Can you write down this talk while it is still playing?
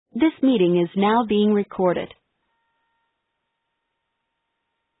This meeting is now being recorded.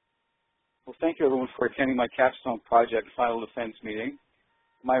 Well, thank you everyone for attending my capstone project final defense meeting.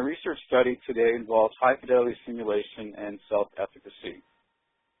 My research study today involves high-fidelity simulation and self-efficacy.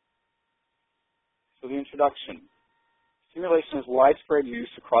 So the introduction. Simulation has widespread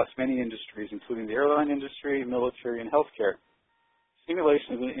use across many industries, including the airline industry, military, and healthcare.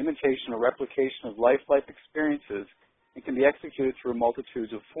 Simulation is an imitation or replication of life experiences and can be executed through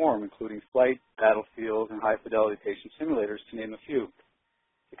multitudes of forms, including flight, battlefield, and high-fidelity patient simulators, to name a few.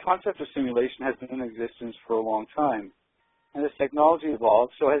 The concept of simulation has been in existence for a long time, and as technology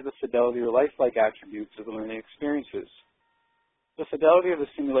evolves, so has the fidelity or lifelike attributes of the learning experiences. The fidelity of the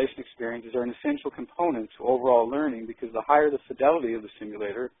simulation experiences are an essential component to overall learning because the higher the fidelity of the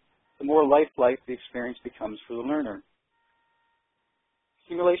simulator, the more lifelike the experience becomes for the learner.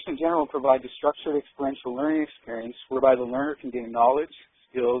 Simulation in general provides a structured experiential learning experience whereby the learner can gain knowledge,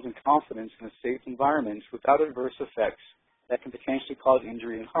 skills, and confidence in a safe environment without adverse effects that can potentially cause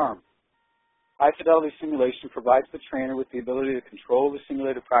injury and harm. High-fidelity simulation provides the trainer with the ability to control the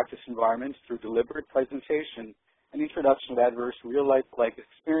simulated practice environment through deliberate presentation and introduction of adverse real-life-like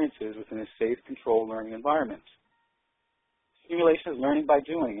experiences within a safe, controlled learning environment. Simulation is learning by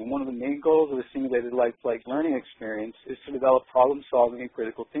doing, and one of the main goals of the simulated lifelike learning experience is to develop problem-solving and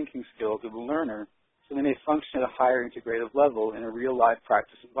critical thinking skills of the learner so they may function at a higher integrative level in a real-life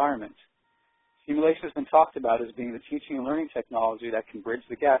practice environment. Simulation has been talked about as being the teaching and learning technology that can bridge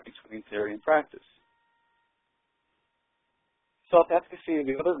the gap between theory and practice. Self-efficacy is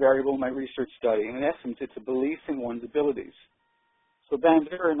the other variable in my research study, and in essence, it's a belief in one's abilities. So Dunne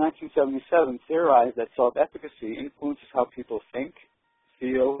in 1977 theorized that self-efficacy influences how people think,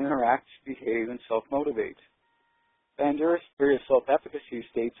 feel, interact, behave, and self-motivate. Dunne's theory of self-efficacy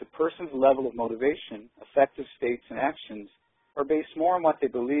states a person's level of motivation, affective states, and actions are based more on what they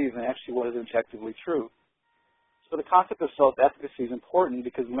believe than actually what is objectively true. So the concept of self-efficacy is important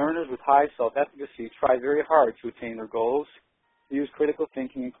because learners with high self-efficacy try very hard to attain their goals, use critical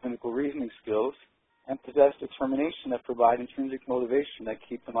thinking and clinical reasoning skills, and possess determination that provide intrinsic motivation that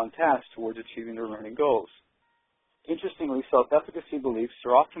keep them on task towards achieving their learning goals. Interestingly, self-efficacy beliefs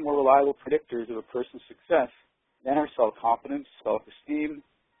are often more reliable predictors of a person's success than are self-confidence, self-esteem,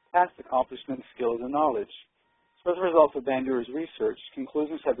 past accomplishments, skills, and knowledge. So as a result of Dunne's research,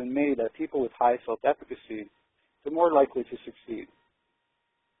 conclusions have been made that people with high self-efficacy are more likely to succeed.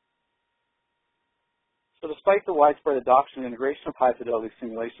 So despite the widespread adoption and integration of high-fidelity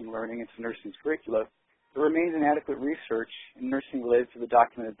simulation learning into nursing's curricula, there remains inadequate research in nursing related to the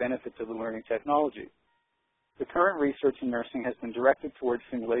documented benefits of the learning technology. The current research in nursing has been directed towards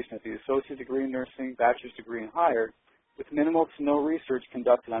simulation at the associate degree in nursing, bachelor's degree, and higher, with minimal to no research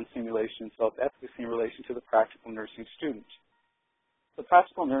conducted on simulation and self-efficacy in relation to the practical nursing student. The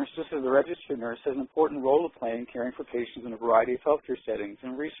practical nurse, just as the registered nurse, has an important role to play in caring for patients in a variety of healthcare settings,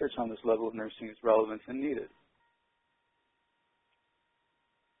 and research on this level of nursing is relevant and needed.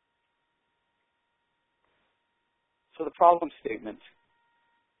 So the problem statement.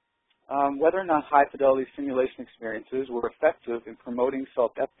 Whether or not high-fidelity simulation experiences were effective in promoting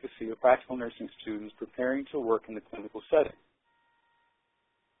self-efficacy of practical nursing students preparing to work in the clinical setting.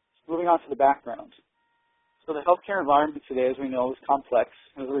 Moving on to the background. So the healthcare environment today, as we know, is complex.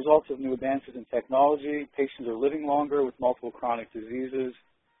 As a result of new advances in technology, patients are living longer with multiple chronic diseases.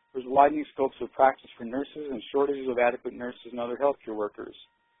 There's widening scopes of practice for nurses and shortages of adequate nurses and other healthcare workers.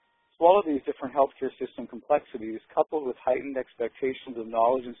 So all of these different healthcare system complexities, coupled with heightened expectations of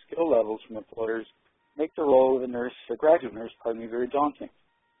knowledge and skill levels from employers, make the role of a nurse, a graduate nurse, very daunting.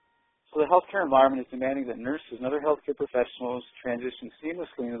 So the healthcare environment is demanding that nurses and other healthcare professionals transition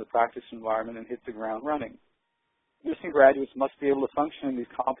seamlessly into the practice environment and hit the ground running. Nursing graduates must be able to function in these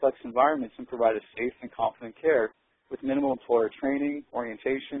complex environments and provide a safe and confident care with minimal employer training,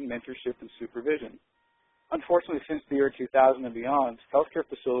 orientation, mentorship, and supervision. Unfortunately, since the year 2000 and beyond, healthcare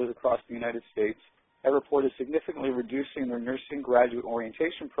facilities across the United States have reported significantly reducing their nursing graduate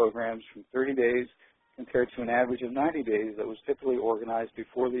orientation programs from 30 days compared to an average of 90 days that was typically organized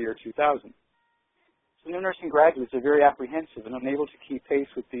before the year 2000. So new nursing graduates are very apprehensive and unable to keep pace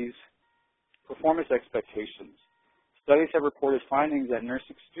with these performance expectations. Studies have reported findings that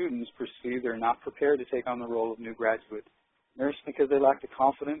nursing students perceive they're not prepared to take on the role of new graduate nurse because they lack the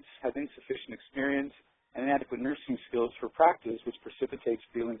confidence, have insufficient experience, and inadequate nursing skills for practice, which precipitates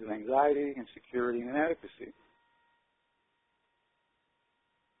feelings of anxiety, insecurity, and inadequacy.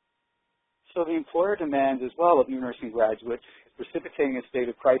 So the employer demands as well of new nursing graduates is precipitating a state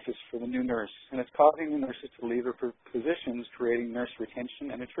of crisis for the new nurse, and it's causing new nurses to leave their positions, creating nurse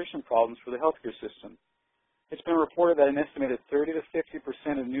retention and attrition problems for the healthcare system. It's been reported that an estimated 30 to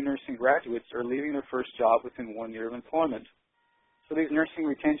 50% of new nursing graduates are leaving their first job within 1 year of employment. So these nursing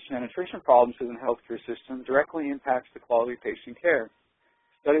retention and attrition problems in the healthcare system directly impacts the quality of patient care.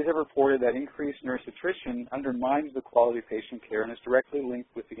 Studies have reported that increased nurse attrition undermines the quality of patient care and is directly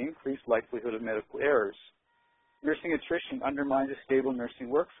linked with the increased likelihood of medical errors. Nursing attrition undermines a stable nursing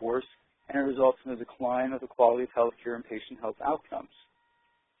workforce, and it results in a decline of the quality of healthcare and patient health outcomes.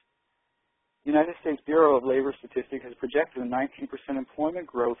 The United States Bureau of Labor Statistics has projected a 19% employment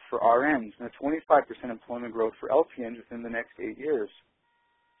growth for RNs and a 25% employment growth for LPNs within the next 8 years.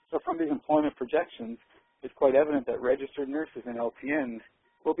 So from these employment projections, it's quite evident that registered nurses and LPNs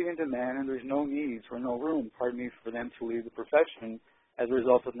will be in demand, and there's no need or no room, for them to leave the profession as a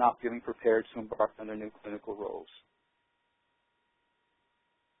result of not feeling prepared to embark on their new clinical roles.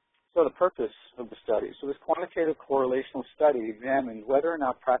 So the purpose of the study. So this quantitative correlational study examined whether or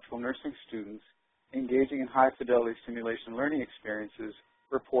not practical nursing students engaging in high-fidelity simulation learning experiences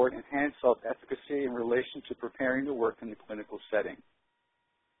report enhanced self-efficacy in relation to preparing to work in the clinical setting.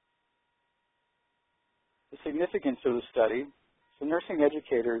 The significance of the study. So nursing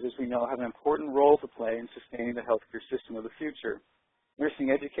educators, as we know, have an important role to play in sustaining the healthcare system of the future.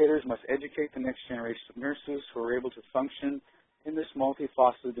 Nursing educators must educate the next generation of nurses who are able to function in this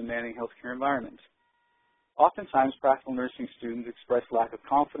multifaceted, demanding healthcare environment. Oftentimes, practical nursing students express lack of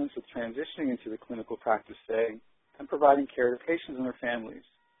confidence with transitioning into the clinical practice setting and providing care to patients and their families.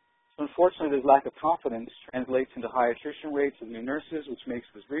 So unfortunately, this lack of confidence translates into high attrition rates of new nurses, which makes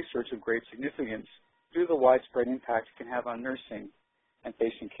this research of great significance due to the widespread impact it can have on nursing and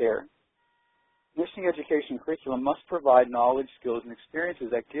patient care. Nursing education curriculum must provide knowledge, skills, and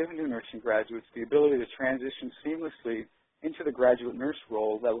experiences that give new nursing graduates the ability to transition seamlessly into the graduate nurse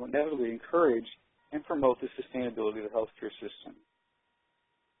role that will inevitably encourage and promote the sustainability of the healthcare system.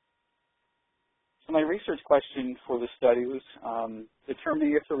 So my research question for the study was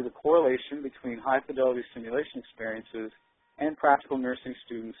determining if there was a correlation between high-fidelity simulation experiences and practical nursing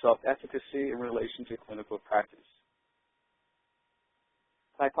student self-efficacy in relation to clinical practice.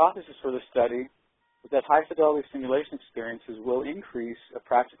 The hypothesis for the study was that high-fidelity simulation experiences will increase a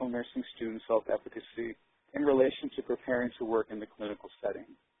practical nursing student self-efficacy in relation to preparing to work in the clinical setting.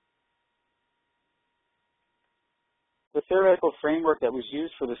 The theoretical framework that was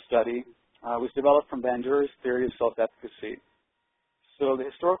used for the study was developed from Bandura's theory of self-efficacy. So the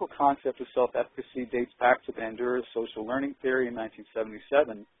historical concept of self-efficacy dates back to Bandura's social learning theory in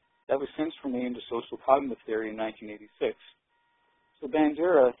 1977 that was since renamed to social cognitive theory in 1986. So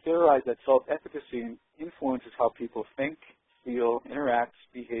Bandura theorized that self-efficacy influences how people think, feel, interact,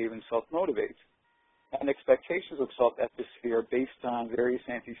 behave, and self-motivate. And expectations of self-efficacy are based on various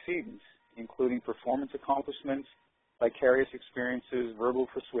antecedents, including performance accomplishments, vicarious experiences, verbal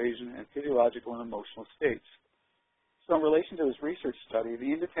persuasion, and physiological and emotional states. So in relation to this research study, the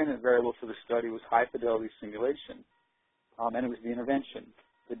independent variable for the study was high-fidelity simulation, and it was the intervention.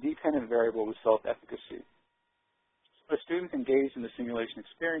 The dependent variable was self-efficacy. So for students engaged in the simulation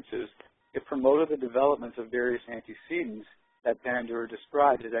experiences, it promoted the development of various antecedents that Bandura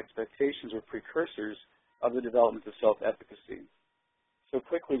described as expectations or precursors of the development of self-efficacy. So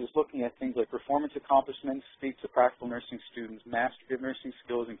quickly, just looking at things like performance accomplishments speak to practical nursing students' mastery of nursing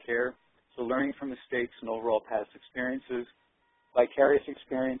skills and care, so learning from mistakes and overall past experiences. Vicarious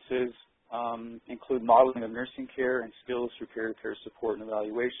experiences include modeling of nursing care and skills through peer-to-peer support and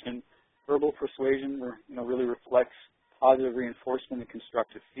evaluation. Verbal persuasion really reflects positive reinforcement and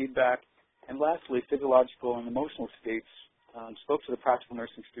constructive feedback. And lastly, physiological and emotional states spoke to the practical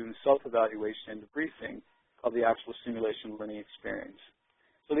nursing students' self-evaluation and debriefing of the actual simulation learning experience.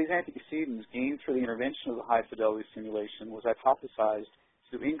 So these antecedents gained through the intervention of the high-fidelity simulation was hypothesized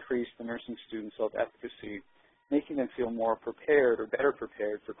to increase the nursing students' self-efficacy, making them feel more prepared or better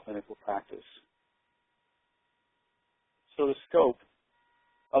prepared for clinical practice. So the scope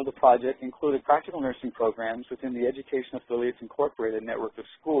of the project included practical nursing programs within the Education Affiliates Incorporated network of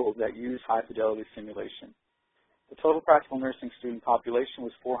schools that use high-fidelity simulation. The total practical nursing student population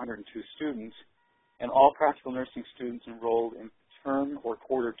was 402 students, and all practical nursing students enrolled in term or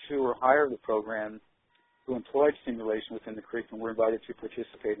quarter 2 or higher of the program who employed simulation within the curriculum were invited to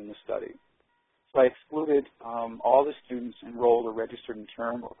participate in the study. So I excluded all the students enrolled or registered in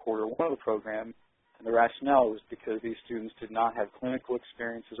term or quarter 1 of the program, and the rationale was because these students did not have clinical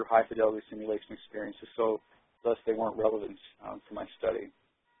experiences or high-fidelity simulation experiences, so thus they weren't relevant for my study.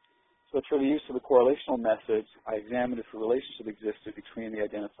 So through the use of the correlational methods, I examined if a relationship existed between the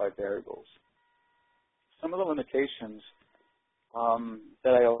identified variables. Some of the limitations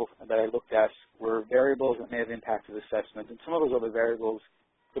that I looked at were variables that may have impacted assessment, and some of those other variables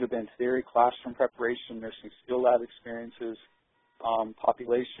Could have been theory, classroom preparation, nursing skill lab experiences,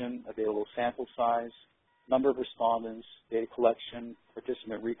 population, available sample size, number of respondents, data collection,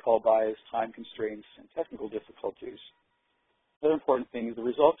 participant recall bias, time constraints, and technical difficulties. Another important thing is the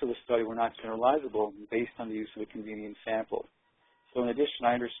results of the study were not generalizable based on the use of a convenient sample. So in addition,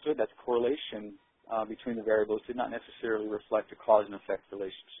 I understood that the correlation between the variables did not necessarily reflect a cause and effect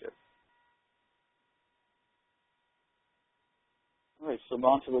relationship. All right, so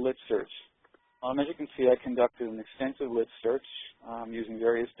on to the lit search. As you can see, I conducted an extensive lit search using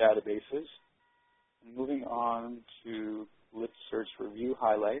various databases. Moving on to lit search review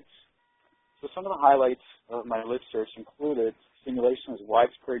highlights. So some of the highlights of my lit search included simulation as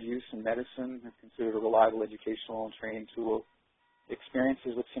widespread use in medicine and considered a reliable educational and training tool.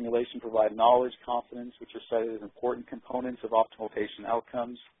 Experiences with simulation provide knowledge, confidence, which are cited as important components of optimal patient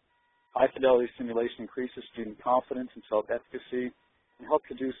outcomes. High-fidelity simulation increases student confidence and self-efficacy and helps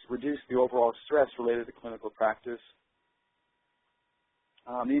reduce the overall stress related to clinical practice.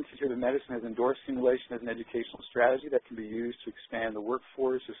 The Institute of Medicine has endorsed simulation as an educational strategy that can be used to expand the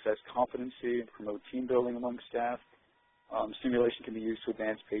workforce, assess competency, and promote team building among staff. Simulation can be used to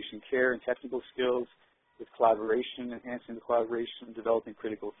advance patient care and technical skills with collaboration, enhancing the collaboration, developing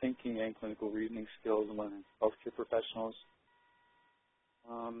critical thinking and clinical reasoning skills among healthcare professionals.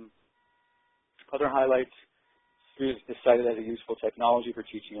 Other highlights, students decided as a useful technology for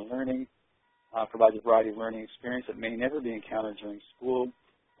teaching and learning, provides a variety of learning experience that may never be encountered during school,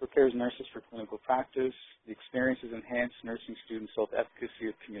 prepares nurses for clinical practice, the experiences enhance nursing student self-efficacy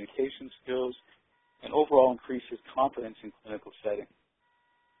of communication skills, and overall increases confidence in clinical setting.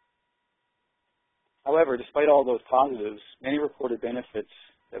 However, despite all those positives, many reported benefits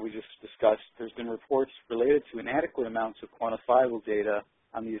that we just discussed, there's been reports related to inadequate amounts of quantifiable data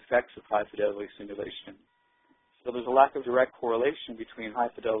on the effects of high-fidelity simulation. So there's a lack of direct correlation between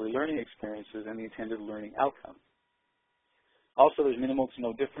high-fidelity learning experiences and the intended learning outcome. Also, there's minimal to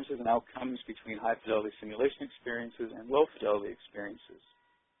no differences in outcomes between high-fidelity simulation experiences and low-fidelity experiences.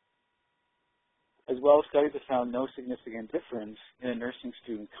 As well, studies have found no significant difference in a nursing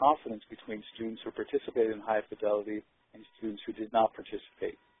student confidence between students who participated in high-fidelity and students who did not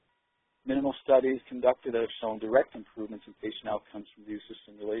participate. Minimal studies conducted that have shown direct improvements in patient outcomes from the use of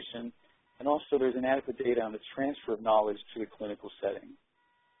simulation, and also there's inadequate data on the transfer of knowledge to the clinical setting.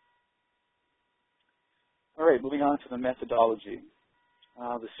 All right, moving on to the methodology.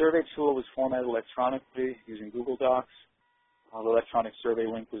 The survey tool was formatted electronically using Google Docs. The electronic survey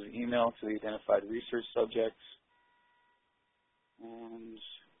link was emailed to the identified research subjects. And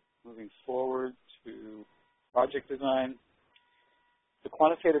moving forward to project design. The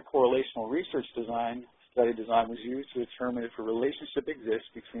quantitative correlational research study design was used to determine if a relationship exists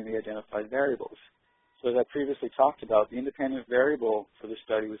between the identified variables. So as I previously talked about, the independent variable for the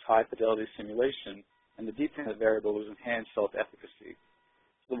study was high-fidelity simulation, and the dependent variable was enhanced self-efficacy.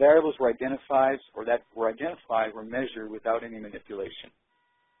 The variables were identified, were measured without any manipulation.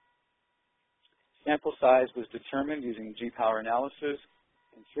 Sample size was determined using G-power analysis,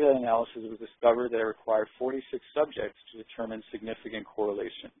 and through that analysis it was discovered that it required 46 subjects to determine significant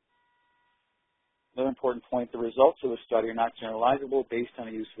correlation. Another important point, the results of the study are not generalizable based on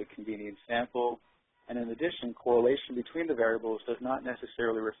the use of a convenient sample, and in addition, correlation between the variables does not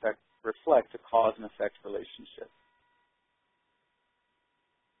necessarily reflect a cause and effect relationship.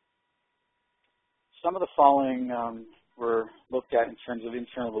 Some of the following were looked at in terms of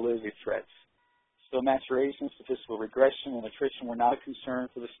internal validity threats. So maturation, statistical regression, and attrition were not a concern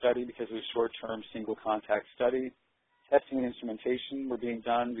for the study because it was a short-term single-contact study. Testing and instrumentation were being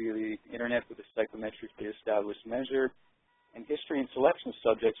done via the internet with a psychometrically established measure, and history and selection of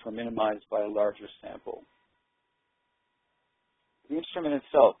subjects were minimized by a larger sample. The instrument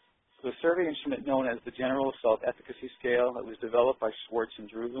itself. So the survey instrument known as the General Self-Efficacy Scale that was developed by Schwartz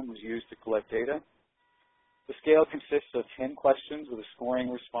and Drugum was used to collect data. The scale consists of 10 questions with a scoring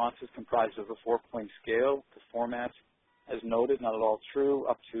responses comprised of a 4-point scale. The format, as noted, not at all true,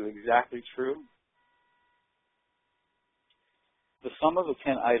 up to exactly true. The sum of the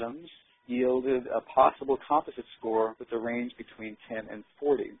 10 items yielded a possible composite score with a range between 10 and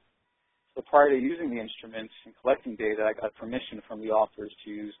 40. So prior to using the instrument and collecting data, I got permission from the authors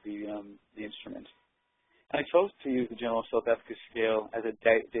to use the instrument. And I chose to use the General Self-Efficacy Scale as a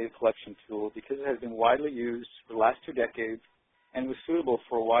data collection tool because it has been widely used for the last 2 decades and was suitable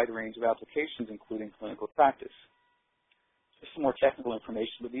for a wide range of applications, including clinical practice. Just some more technical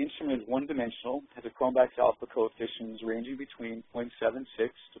information, but the instrument is one-dimensional, has a Cronbach's alpha coefficients ranging between 0.76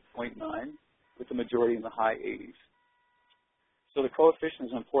 to 0.9, with the majority in the high 80s. So the coefficient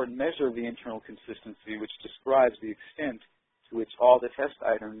is an important measure of the internal consistency, which describes the extent to to which all the test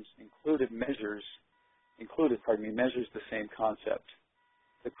items measures the same concept.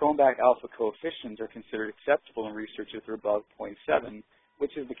 The Cronbach alpha coefficients are considered acceptable in research if they're above 0.7,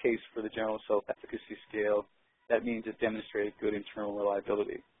 which is the case for the general self-efficacy scale. That means it demonstrated good internal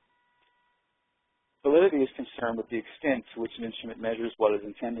reliability. Validity is concerned with the extent to which an instrument measures what it's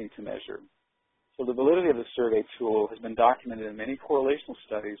intending to measure. So the validity of the survey tool has been documented in many correlational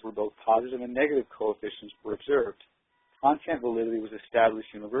studies where both positive and negative coefficients were observed. Content validity was established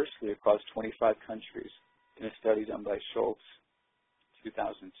universally across 25 countries in a study done by Schultz,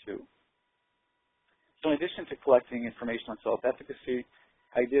 2002. So in addition to collecting information on self-efficacy,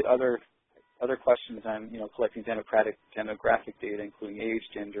 I did other questions on collecting demographic data, including age,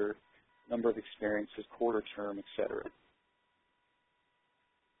 gender, number of experiences, quarter term, etc.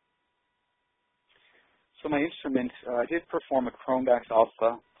 So my instrument, I did perform a Cronbach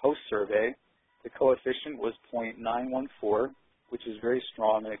alpha post-survey. The coefficient was 0.914, which is very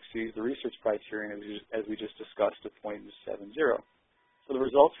strong and exceeds the research criterion as we just discussed of 0.70. So the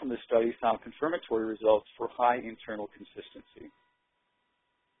results from this study found confirmatory results for high internal consistency.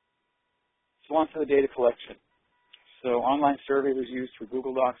 So on to the data collection. So online survey was used through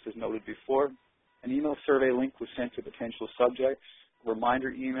Google Docs as noted before. An email survey link was sent to potential subjects. A reminder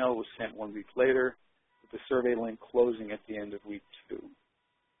email was sent 1 week later, with the survey link closing at the end of week 2.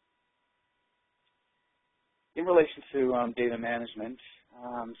 In relation to data management,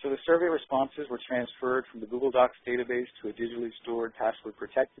 so the survey responses were transferred from the Google Docs database to a digitally stored,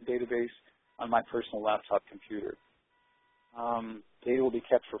 password-protected database on my personal laptop computer. Data will be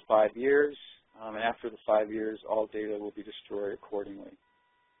kept for 5 years, and after the 5 years, all data will be destroyed accordingly.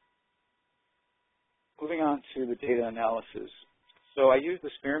 Moving on to the data analysis. So I used the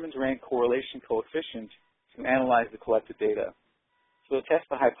Spearman's rank correlation coefficient to analyze the collected data. So to test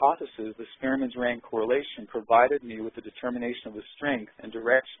the hypothesis, the Spearman's rank correlation provided me with the determination of the strength and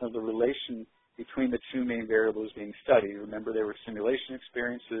direction of the relation between the two main variables being studied. Remember, there were simulation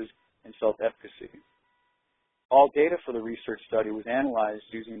experiences and self-efficacy. All data for the research study was analyzed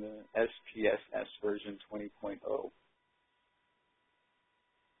using the SPSS version 20.0.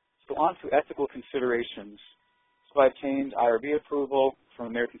 So on to ethical considerations. So I obtained IRB approval from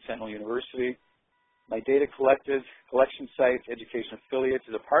American Sentinel University. My data collection site, Education Affiliates,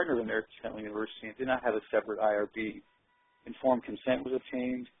 is a partner of American Sentinel University and did not have a separate IRB. Informed consent was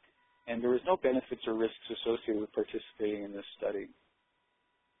obtained, and there was no benefits or risks associated with participating in this study.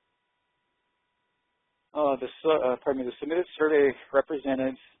 The submitted survey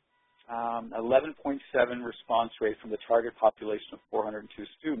represented 11.7 response rate from the target population of 402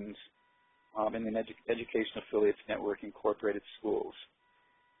 students in the Education Affiliates Network Incorporated schools.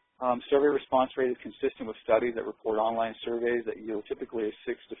 Survey response rate is consistent with studies that report online surveys that yield typically a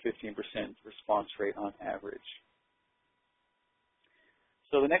 6 to 15% response rate on average.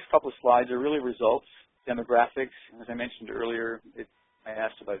 So the next couple of slides are really results, demographics. As I mentioned earlier, I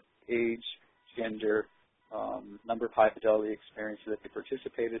asked about age, gender, number of high-fidelity experiences that they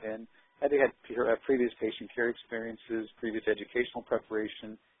participated in, had they had previous patient care experiences, previous educational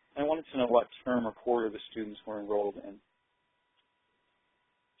preparation, and I wanted to know what term or quarter the students were enrolled in.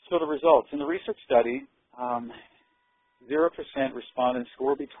 So the results. In the research study, 0% respondents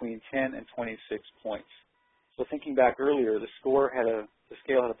score between 10 and 26 points. So thinking back earlier, the scale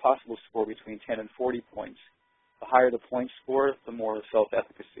had a possible score between 10 and 40 points. The higher the point score, the more the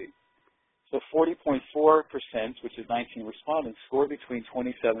self-efficacy. So 40.4%, which is 19 respondents, scored between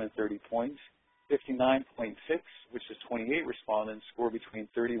 27 and 30 points. 59.6, which is 28 respondents, scored between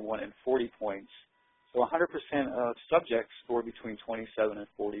 31 and 40 points. So 100% of subjects scored between 27 and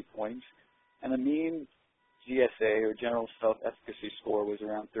 40 points, and the mean GSA, or general self-efficacy score, was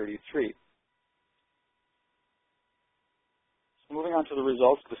around 33. So moving on to the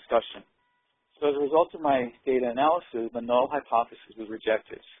results discussion. So as a result of my data analysis, the null hypothesis was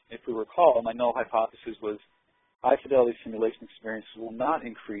rejected. If we recall, my null hypothesis was high-fidelity simulation experiences will not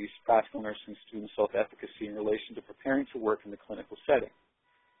increase practical nursing student self-efficacy in relation to preparing to work in the clinical setting.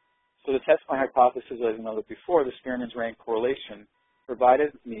 So to test my hypothesis, as I noted before, the Spearman's rank correlation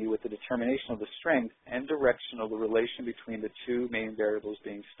provided me with the determination of the strength and direction of the relation between the two main variables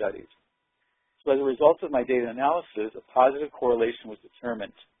being studied. So as a result of my data analysis, a positive correlation was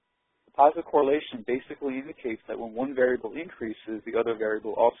determined. The positive correlation basically indicates that when one variable increases, the other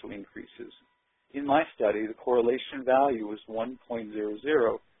variable also increases. In my study, the correlation value was 1.00,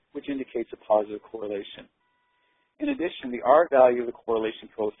 which indicates a positive correlation. In addition, the R value of the correlation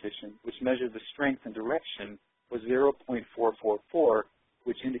coefficient, which measured the strength and direction, was 0.444,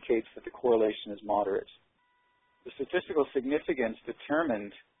 which indicates that the correlation is moderate. The statistical significance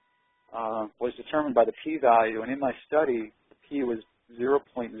was determined by the p-value, and in my study, the p was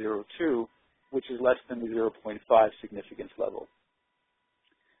 0.02, which is less than the 0.5 significance level.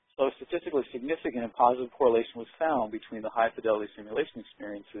 So a statistically significant and positive correlation was found between the high-fidelity simulation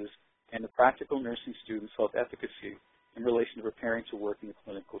experiences and the practical nursing student self-efficacy in relation to preparing to work in the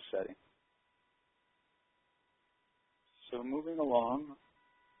clinical setting. So moving along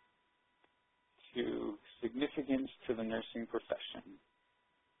to significance to the nursing profession.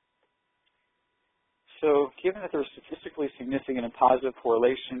 So given that there was statistically significant and positive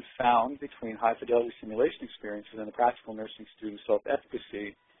correlation found between high-fidelity simulation experiences and the practical nursing student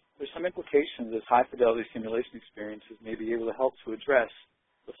self-efficacy, there's some implications as high-fidelity simulation experiences may be able to help to address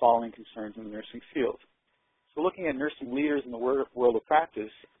the following concerns in the nursing field. So looking at nursing leaders in the world of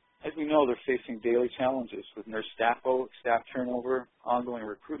practice, as we know, they're facing daily challenges with nurse staff turnover, ongoing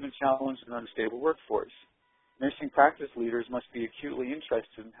recruitment challenges, and unstable workforce. Nursing practice leaders must be acutely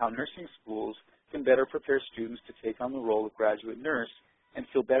interested in how nursing schools can better prepare students to take on the role of graduate nurse and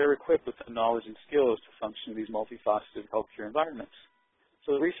feel better equipped with the knowledge and skills to function in these multifaceted healthcare environments.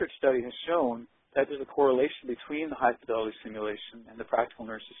 So the research study has shown that there's a correlation between the high-fidelity simulation and the practical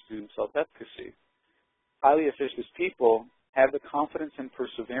nurse's student self-efficacy. Highly efficient people have the confidence and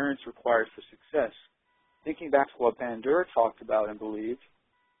perseverance required for success. Thinking back to what Bandura talked about and believed,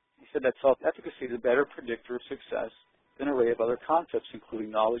 he said that self-efficacy is a better predictor of success than an array of other concepts,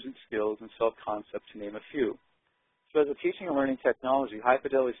 including knowledge and skills and self-concept, to name a few. So as a teaching and learning technology,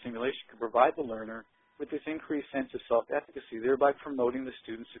 high-fidelity simulation can provide the learner with this increased sense of self-efficacy, thereby promoting the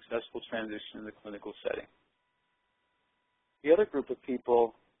student's successful transition in the clinical setting. The other group of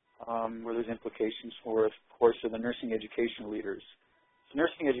people where there's implications for, of course, are the nursing education leaders. So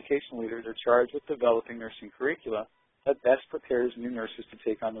nursing education leaders are charged with developing nursing curricula that best prepares new nurses to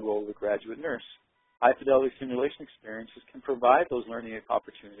take on the role of a graduate nurse. High-fidelity simulation experiences can provide those learning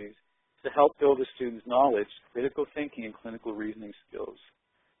opportunities to help build a student's knowledge, critical thinking, and clinical reasoning skills.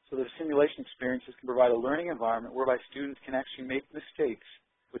 So the simulation experiences can provide a learning environment whereby students can actually make mistakes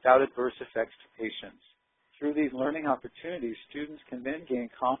without adverse effects to patients. Through these learning opportunities, students can then gain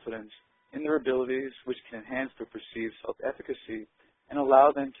confidence in their abilities, which can enhance their perceived self-efficacy and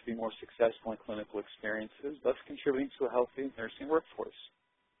allow them to be more successful in clinical experiences, thus contributing to a healthy nursing workforce.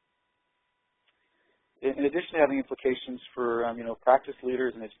 In addition to having implications for practice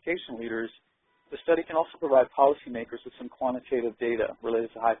leaders and education leaders, the study can also provide policymakers with some quantitative data related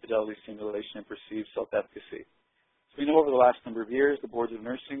to high-fidelity simulation and perceived self-efficacy. So we know over the last number of years, the boards of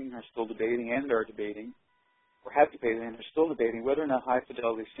nursing are still debating and are debating, or have debated and are still debating, whether or not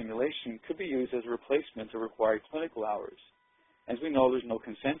high-fidelity simulation could be used as a replacement of required clinical hours. As we know, there's no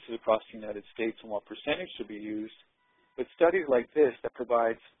consensus across the United States on what percentage should be used, but studies like this that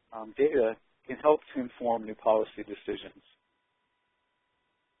provides data can help to inform new policy decisions.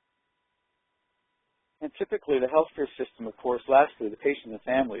 And typically, the healthcare system, of course, lastly, the patient and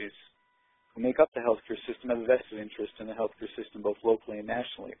families who make up the healthcare system have a vested interest in the healthcare system both locally and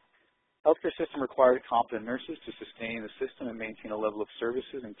nationally. Healthcare system requires competent nurses to sustain the system and maintain a level of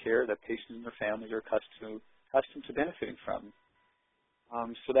services and care that patients and their families are accustomed to benefiting from.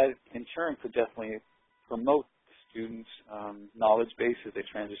 So that, in turn, could definitely promote the students' knowledge base as they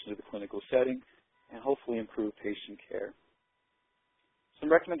transition to the clinical setting and hopefully improve patient care.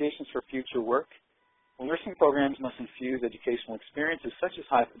 Some recommendations for future work. Well, nursing programs must infuse educational experiences such as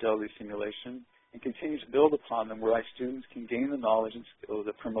high-fidelity simulation and continue to build upon them where students can gain the knowledge and skills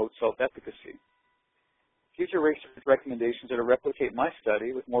that promote self-efficacy. Future research recommendations are to replicate my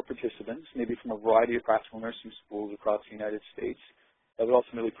study with more participants, maybe from a variety of practical nursing schools across the United States, that would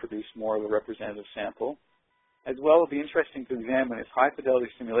ultimately produce more of a representative sample. As well, it would be interesting to examine if high-fidelity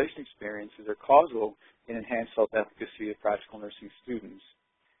simulation experiences are causal in enhanced self-efficacy of practical nursing students.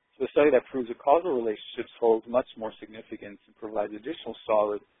 So a study that proves that causal relationships holds much more significance and provides additional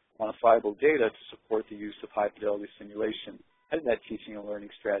solid, quantifiable data to support the use of high-fidelity simulation as that teaching and learning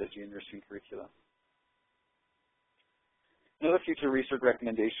strategy in nursing curricula. Another future research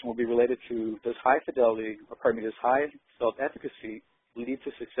recommendation will be related to does high self-efficacy lead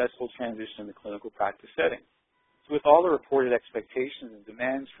to successful transition in the clinical practice setting? So with all the reported expectations and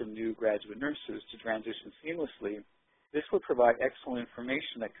demands from new graduate nurses to transition seamlessly, this would provide excellent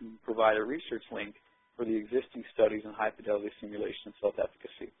information that can provide a research link for the existing studies in high-fidelity simulation and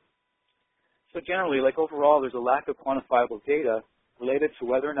self-efficacy. So generally, overall, there's a lack of quantifiable data related to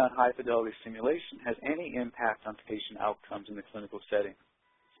whether or not high-fidelity simulation has any impact on patient outcomes in the clinical setting.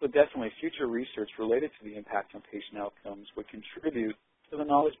 So definitely, future research related to the impact on patient outcomes would contribute to the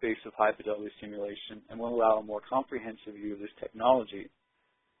knowledge base of high-fidelity simulation and will allow a more comprehensive view of this technology.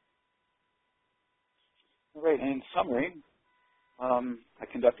 All right, in summary, I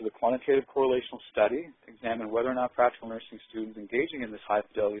conducted a quantitative correlational study to examine whether or not practical nursing students engaging in this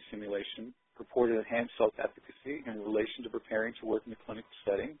high-fidelity simulation reported enhanced self-efficacy in relation to preparing to work in the clinical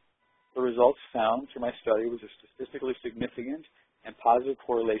setting. The results found through my study was a statistically significant and positive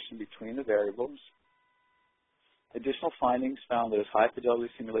correlation between the variables. Additional findings found that as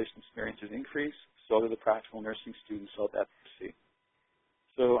high-fidelity simulation experiences increase, so do the practical nursing student self-efficacy.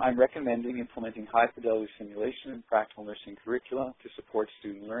 So I'm recommending implementing high-fidelity simulation in practical nursing curricula to support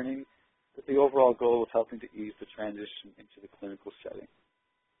student learning, with the overall goal of helping to ease the transition into the clinical setting.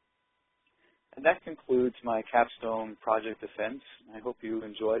 And that concludes my capstone project defense. I hope you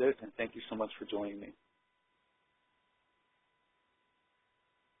enjoyed it, and thank you so much for joining me.